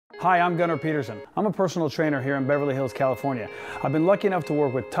Hi, I'm Gunnar Peterson. I'm a personal trainer here in Beverly Hills, California. I've been lucky enough to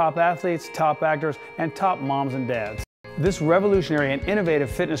work with top athletes, top actors, and top moms and dads. This revolutionary and innovative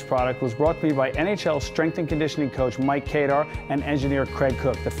fitness product was brought to me by NHL strength and conditioning coach Mike Kadar and engineer Craig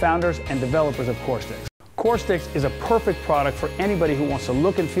Cook, the founders and developers of Core Stix. Core Stix is a perfect product for anybody who wants to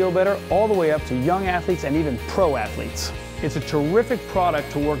look and feel better, all the way up to young athletes and even pro athletes. It's a terrific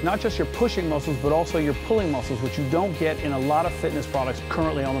product to work not just your pushing muscles, but also your pulling muscles, which you don't get in a lot of fitness products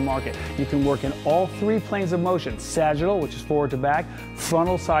currently on the market. You can work in all three planes of motion: sagittal, which is forward to back,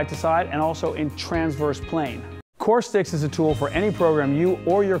 frontal side to side, and also in transverse plane. Core Stix is a tool for any program you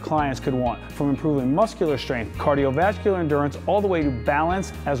or your clients could want, from improving muscular strength, cardiovascular endurance, all the way to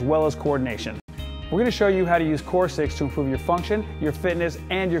balance as well as coordination. We're going to show you how to use Core Stix to improve your function, your fitness,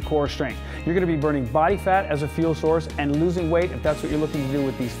 and your core strength. You're going to be burning body fat as a fuel source and losing weight if that's what you're looking to do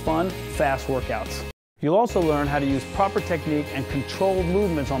with these fun, fast workouts. You'll also learn how to use proper technique and controlled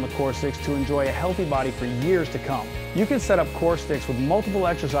movements on the Core Stix to enjoy a healthy body for years to come. You can set up Core Stix with multiple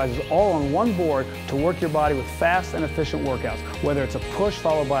exercises all on one board to work your body with fast and efficient workouts, whether it's a push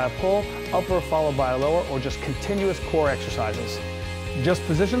followed by a pull, upper followed by a lower, or just continuous core exercises. Just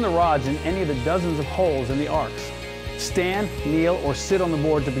position the rods in any of the dozens of holes in the arcs. Stand, kneel, or sit on the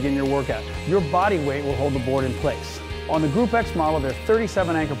board to begin your workout. Your body weight will hold the board in place. On the Group X model, there are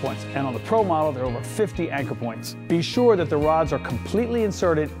 37 anchor points, and on the Pro model, there are over 50 anchor points. Be sure that the rods are completely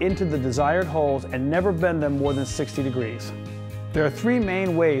inserted into the desired holes and never bend them more than 60 degrees. There are three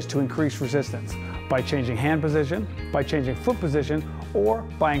main ways to increase resistance: by changing hand position, by changing foot position, or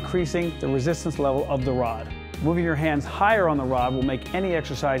by increasing the resistance level of the rod. Moving your hands higher on the rod will make any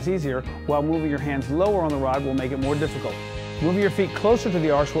exercise easier, while moving your hands lower on the rod will make it more difficult. Moving your feet closer to the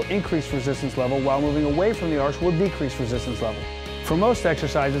arch will increase resistance level, while moving away from the arch will decrease resistance level. For most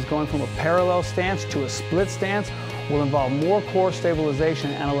exercises, going from a parallel stance to a split stance will involve more core stabilization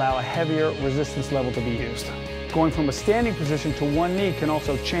and allow a heavier resistance level to be used. Going from a standing position to one knee can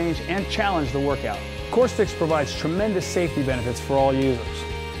also change and challenge the workout. Core Stix provides tremendous safety benefits for all users.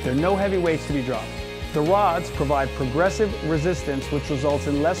 There are no heavy weights to be dropped. The rods provide progressive resistance, which results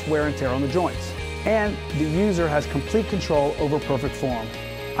in less wear and tear on the joints. And the user has complete control over perfect form.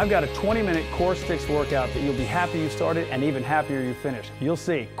 I've got a 20-minute Core Stix workout that you'll be happy you started and even happier you finished. You'll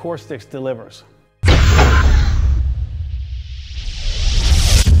see, Core Stix delivers.